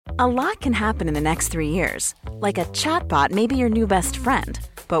A lot can happen in the next 3 years. Like a chatbot may be your new best friend.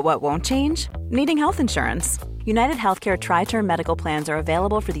 But what won't change? Needing health insurance. United Healthcare Tri-Term Medical Plans are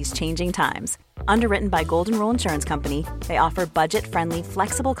available for these changing times. Underwritten by Golden Rule Insurance Company, they offer budget-friendly,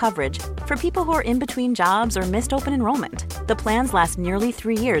 flexible coverage for people who are in between jobs or missed open enrollment. The plans last nearly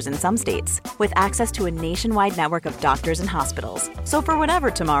 3 years in some states, with access to a nationwide network of doctors and hospitals. So for whatever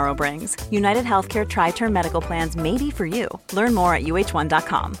tomorrow brings, United Healthcare Tri-Term Medical Plans may be for you. Learn more at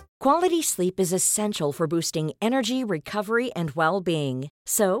uh1.com. Quality sleep is essential for boosting energy, recovery, and well-being.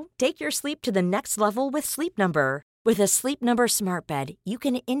 So, take your sleep to the next level with Sleep Number. With a Sleep Number smart bed, you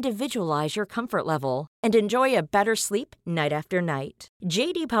can individualize your comfort level and enjoy a better sleep night after night.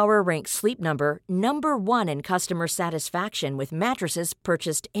 J.D. Power ranks Sleep Number number 1 in customer satisfaction with mattresses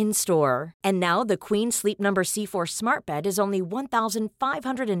purchased in-store. And now the Queen Sleep Number C4 smart bed is only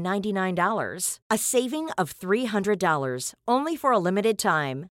 $1,599, a saving of $300, only for a limited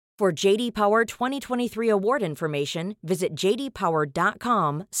time. For J.D. Power 2023 award information, visit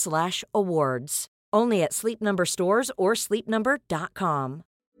jdpower.com/awards. Only at Sleep Number stores or sleepnumber.com.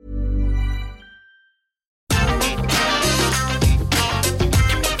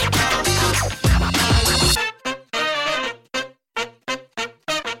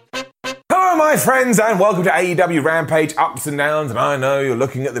 Hello, my friends, and welcome to AEW Rampage Ups and Downs. And I know you're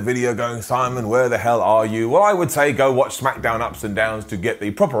looking at the video going, Simon, where the hell are you? Well, I would say go watch SmackDown Ups and Downs to get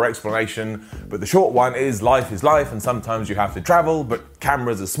the proper explanation. But the short one is life, and sometimes you have to travel, but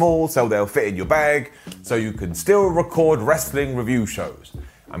cameras are small, so they'll fit in your bag, so you can still record wrestling review shows.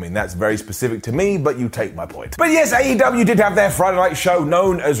 I mean, that's very specific to me, but you take my point. But yes, AEW did have their Friday night show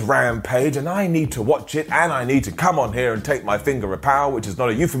known as Rampage, and I need to watch it, and I need to come on here and take my finger of power, which is not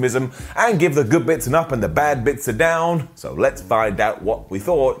a euphemism, and give the good bits an up and the bad bits a down. So let's find out what we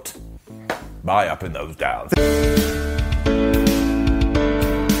thought by upping those downs.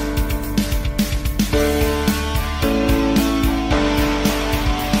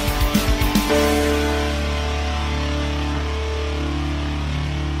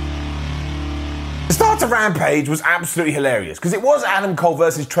 The start to Rampage was absolutely hilarious because it was Adam Cole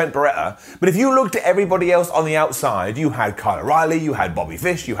versus Trent Beretta, but if you looked at everybody else on the outside, you had Kyle O'Reilly, you had Bobby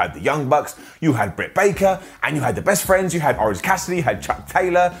Fish, you had the Young Bucks, you had Britt Baker, and you had the Best Friends, you had Orange Cassidy, you had Chuck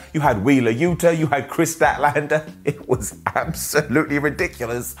Taylor, you had Wheeler Yuta, you had Chris Statlander. It was absolutely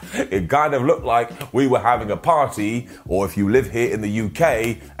ridiculous. It kind of looked like we were having a party, or if you live here in the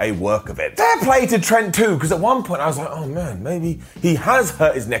UK, a work event. Fair play to Trent too, because at one point I was like, oh man, maybe he has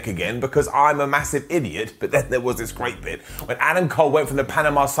hurt his neck again because I'm a massive idiot. But then there was this great bit when Adam Cole went from the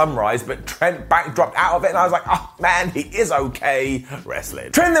Panama Sunrise, but Trent backdropped out of it, and I was like, oh man, he is okay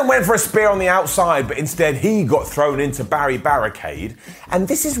wrestling. Trent then went for a spear on the outside, but instead he got thrown into Barry Barricade, and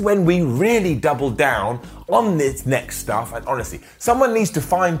this is when we really doubled down on this next stuff. And honestly, someone needs to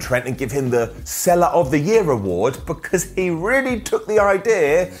find Trent and give him the Seller of the Year award, because he really took the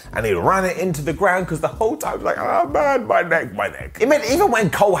idea and he ran it into the ground, because the whole time he was like, oh man, my neck. It meant even when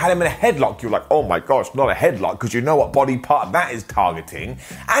Cole had him in a headlock, you were like, oh my gosh, not a headlock, because you know what body part that is targeting.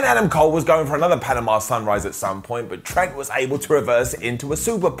 And Adam Cole was going for another Panama Sunrise at some point, but Trent was able to reverse it into a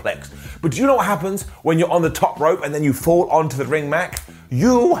superplex. But do you know what happens when you're on the top rope and then you fall onto the ring mat?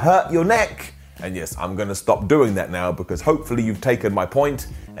 You hurt your neck. And yes, I'm going to stop doing that now, because hopefully you've taken my point.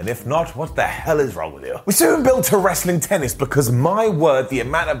 And if not, what the hell is wrong with you? We soon built to wrestling tennis, because my word, the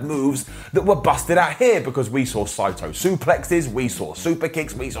amount of moves that were busted out here, because we saw Saito suplexes, we saw super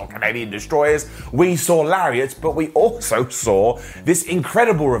kicks, we saw Canadian destroyers, we saw lariats, but we also saw this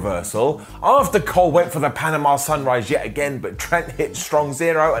incredible reversal after Cole went for the Panama Sunrise yet again, but Trent hit strong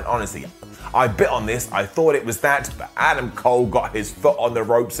zero, and honestly, I bit on this, I thought it was that, but Adam Cole got his foot on the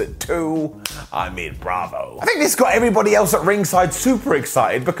ropes at 2. I mean, bravo. I think this got everybody else at ringside super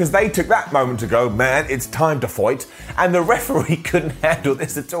excited, because they took that moment to go, man, it's time to fight, and the referee couldn't handle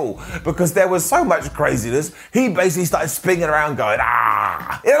this at all, because there was so much craziness, he basically started spinning around going,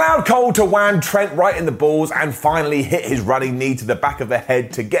 ah! It allowed Cole to wham Trent right in the balls and finally hit his running knee to the back of the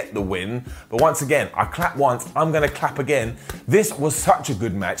head to get the win. But once again, I clapped once, I'm going to clap again. This was such a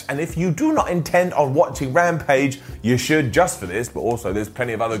good match, and if you do not intend on watching Rampage, you should just for this, but also there's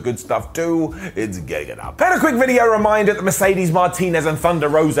plenty of other good stuff too. It's gigging up. And a quick video reminder that Mercedes Martinez and Thunder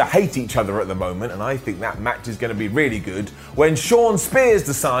Rosa hate each other at the moment, and I think that match is going to be really good. When Shawn Spears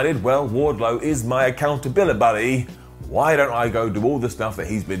decided, well, Wardlow is my accountability buddy, why don't I go do all the stuff that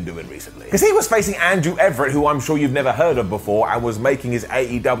he's been doing recently? Because he was facing Andrew Everett, who I'm sure you've never heard of before, and was making his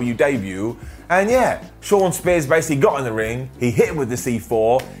AEW debut. And yeah, Shawn Spears basically got in the ring, he hit him with the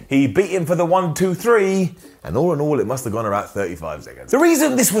C4, he beat him for the 1, 2, 3, and all in all, it must have gone about 35 seconds. The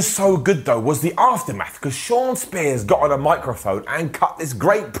reason this was so good though was the aftermath, because Shawn Spears got on a microphone and cut this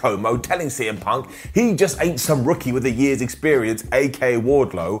great promo telling CM Punk he just ain't some rookie with a year's experience, aka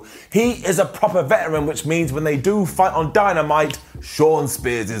Wardlow. He is a proper veteran, which means when they do fight on Dynamite, Shawn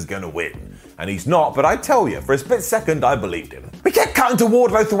Spears is gonna win. And he's not, but I tell you, for a split second, I believed him. We kept cutting to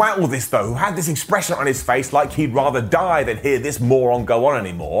Wardlow throughout all this though, who had this expression on his face like he'd rather die than hear this moron go on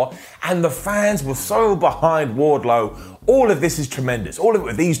anymore. And the fans were so behind Wardlow. All of this is tremendous. All of it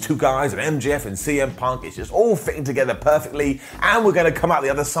with these two guys and MJF and CM Punk, it's just all fitting together perfectly. And we're going to come out the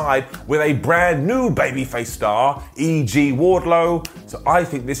other side with a brand new babyface star, e.g. Wardlow. So I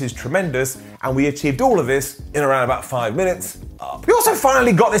think this is tremendous. And we achieved all of this in around about 5 minutes. We also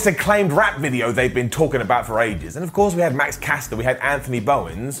finally got this acclaimed rap video they've been talking about for ages. And of course we had Max Caster, we had Anthony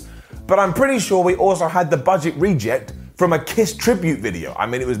Bowens. But I'm pretty sure we also had the budget reject from a Kiss tribute video. I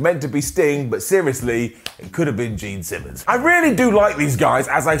mean, it was meant to be Sting, but seriously, it could have been Gene Simmons. I really do like these guys,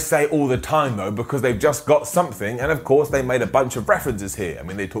 as I say all the time though, because they've just got something, and of course they made a bunch of references here. I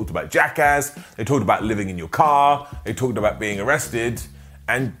mean, they talked about Jackass, they talked about living in your car, they talked about being arrested,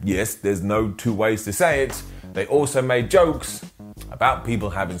 and yes, there's no two ways to say it, they also made jokes about people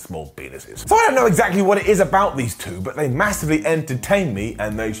having small penises. So I don't know exactly what it is about these two, but they massively entertain me,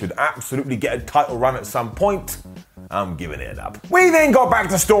 and they should absolutely get a title run at some point. I'm giving it up. We then got back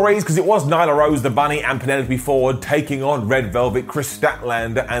to stories because it was Nyla Rose, the Bunny, and Penelope Ford taking on Red Velvet, Chris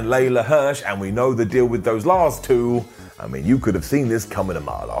Statlander, and Layla Hirsch, and we know the deal with those last two. I mean, you could have seen this coming a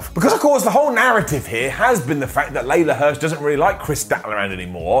mile off. Because of course, the whole narrative here has been the fact that Layla Hirsch doesn't really like Chris Statlander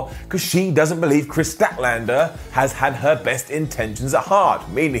anymore because she doesn't believe Chris Statlander has had her best intentions at heart.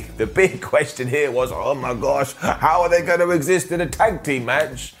 Meaning, the big question here was, oh my gosh, how are they going to exist in a tag team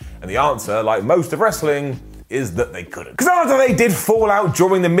match? And the answer, like most of wrestling, is that they couldn't. Because after they did fall out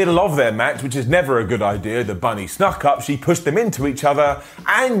during the middle of their match, which is never a good idea, the Bunny snuck up, she pushed them into each other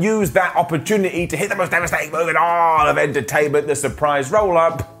and used that opportunity to hit the most devastating move in all of entertainment, the surprise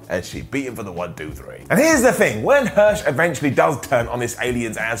roll-up, and she beat him for the 1, 2, 3. And here's the thing, when Hirsch eventually does turn on this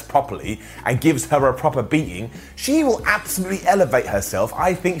alien's ass properly and gives her a proper beating, she will absolutely elevate herself.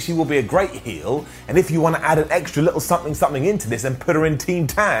 I think she will be a great heel, and if you want to add an extra little something into this and put her in Team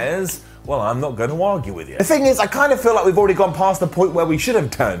Taz, well, I'm not going to argue with you. The thing is, I kind of feel like we've already gone past the point where we should have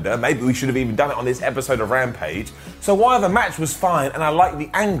turned her. Maybe we should have even done it on this episode of Rampage. So while the match was fine and I like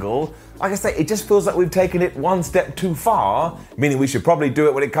the angle, like I say, it just feels like we've taken it one step too far, meaning we should probably do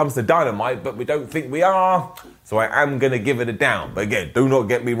it when it comes to Dynamite, but we don't think we are. So I am going to give it a down. But again, do not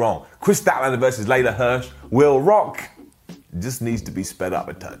get me wrong. Chris Statlander versus Layla Hirsch will rock. Just needs to be sped up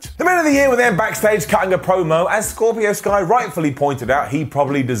a touch. The men of the year were then backstage cutting a promo. As Scorpio Sky rightfully pointed out, he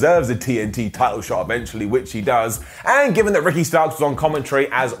probably deserves a TNT title shot eventually, which he does. And given that Ricky Starks was on commentary,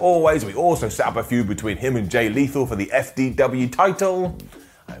 as always, we also set up a feud between him and Jay Lethal for the FDW title.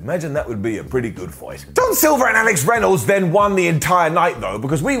 I imagine that would be a pretty good fight. John Silver and Alex Reynolds then won the entire night though,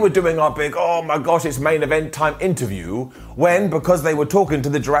 because we were doing our big, oh my gosh, it's main event time interview, when, because they were talking to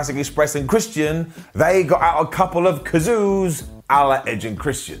the Jurassic Express and Christian, they got out a couple of kazoos a la Edge and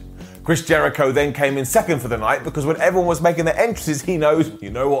Christian. Chris Jericho then came in second for the night because when everyone was making their entrances, he knows,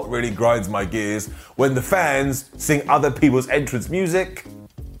 you know what really grinds my gears? When the fans sing other people's entrance music.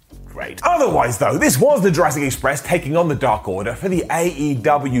 Great. Otherwise though, this was the Jurassic Express taking on the Dark Order for the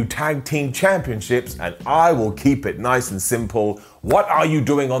AEW Tag Team Championships, and I will keep it nice and simple. What are you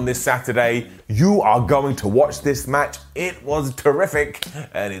doing on this Saturday? You are going to watch this match. It was terrific,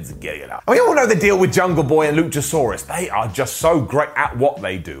 and it's getting it up. We all know the deal with Jungle Boy and Luchasaurus. They are just so great at what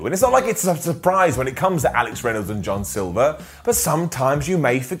they do, and it's not like it's a surprise when it comes to Alex Reynolds and John Silver, but sometimes you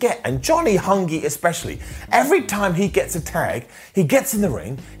may forget, and Johnny Hungy especially. Every time he gets a tag, he gets in the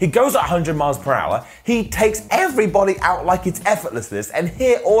ring, he goes at 100 miles per hour, he takes everybody out like it's effortlessness, and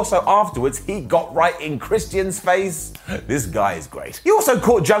here also afterwards, he got right in Christian's face. This guy is great. He also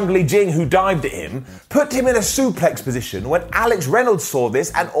caught Jungly Jing, who dived at him, put him in a suplex position when Alex Reynolds saw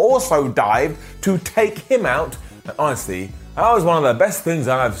this and also dived to take him out. And honestly, that was one of the best things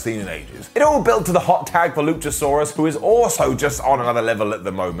I've seen in ages. It all built to the hot tag for Luchasaurus, who is also just on another level at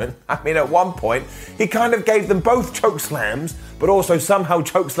the moment. I mean, at one point, he kind of gave them both choke slams, but also somehow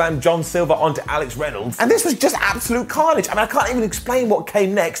chokeslammed John Silver onto Alex Reynolds. And this was just absolute carnage. I mean, I can't even explain what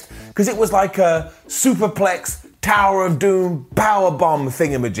came next, because it was like a superplex, Tower of Doom, powerbomb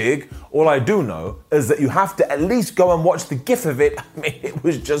thingamajig, All I do know is that you have to at least go and watch the gif of it. I mean, it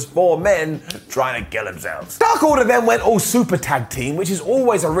was just 4 men trying to kill themselves. Dark Order then went all super tag team, which is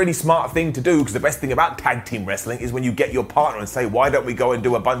always a really smart thing to do, because the best thing about tag team wrestling is when you get your partner and say, why don't we go and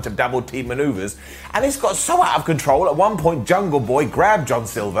do a bunch of double team maneuvers? And this got so out of control, at one point Jungle Boy grabbed John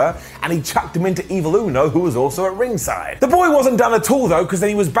Silver and he chucked him into Evil Uno, who was also at ringside. The boy wasn't done at all though, because then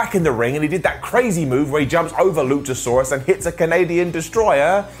he was back in the ring and he did that crazy move where he jumps over Luchasaurus and hits a Canadian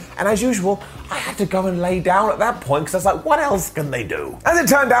destroyer. And as usual, I had to go and lay down at that point because I was like, what else can they do? As it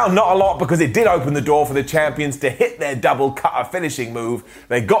turned out, not a lot, because it did open the door for the champions to hit their double cutter finishing move.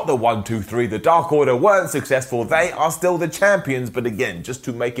 They got the 1, 2, 3. The Dark Order weren't successful. They are still the champions. But again, just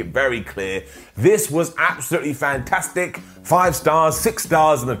to make it very clear, this was absolutely fantastic. 5 stars, 6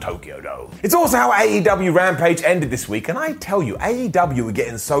 stars in the Tokyo Dome. It's also how AEW Rampage ended this week, and I tell you, AEW are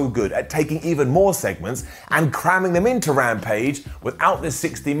getting so good at taking even more segments and cramming them into Rampage without the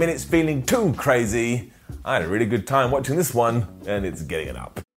 60 minutes feeling too crazy. I had a really good time watching this one, and it's getting it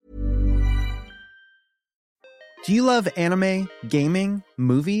up. Do you love anime, gaming,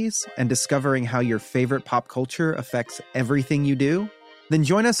 movies, and discovering how your favorite pop culture affects everything you do? Then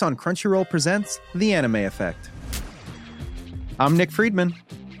join us on Crunchyroll Presents The Anime Effect. I'm Nick Friedman.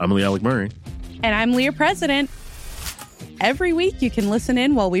 I'm Lee Alec Murray. And I'm Leah President. Every week you can listen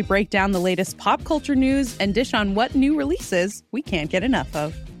in while we break down the latest pop culture news and dish on what new releases we can't get enough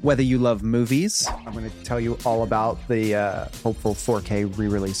of. Whether you love movies, I'm going to tell you all about the hopeful 4K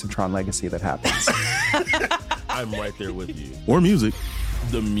re-release of Tron Legacy that happens. I'm right there with you. Or music.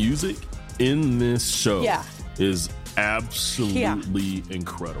 The music in this show is absolutely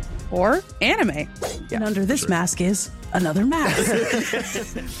incredible. Or anime. And under this mask is another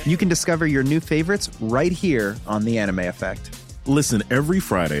mask. You can discover your new favorites right here on The Anime Effect. Listen every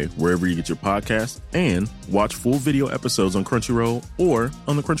Friday wherever you get your podcast, and watch full video episodes on Crunchyroll or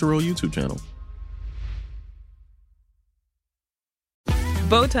on the Crunchyroll YouTube channel.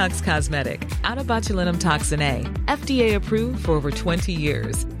 Botox Cosmetic, out of botulinum toxin A, FDA approved for over 20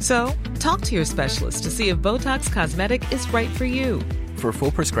 years. So, talk to your specialist to see if Botox Cosmetic is right for you. For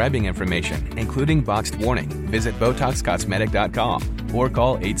full prescribing information, including boxed warning, visit BotoxCosmetic.com or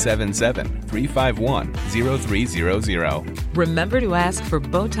call 877-351-0300. Remember to ask for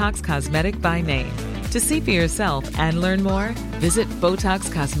Botox Cosmetic by name. To see for yourself and learn more, visit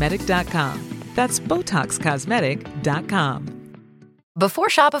BotoxCosmetic.com. That's BotoxCosmetic.com. Before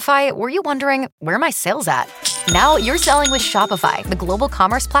Shopify, were you wondering, where are my sales at? Now you're selling with Shopify, the global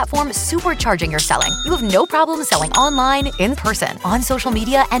commerce platform supercharging your selling. You have no problem selling online, in person, on social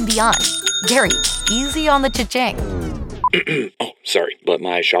media, and beyond. Gary, easy on the cha-ching. Oh, sorry, but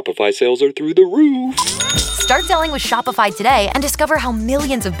my Shopify sales are through the roof. Start selling with Shopify today and discover how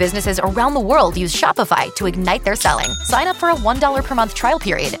millions of businesses around the world use Shopify to ignite their selling. Sign up for a $1 per month trial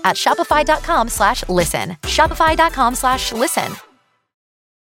period at shopify.com/listen. Shopify.com/listen.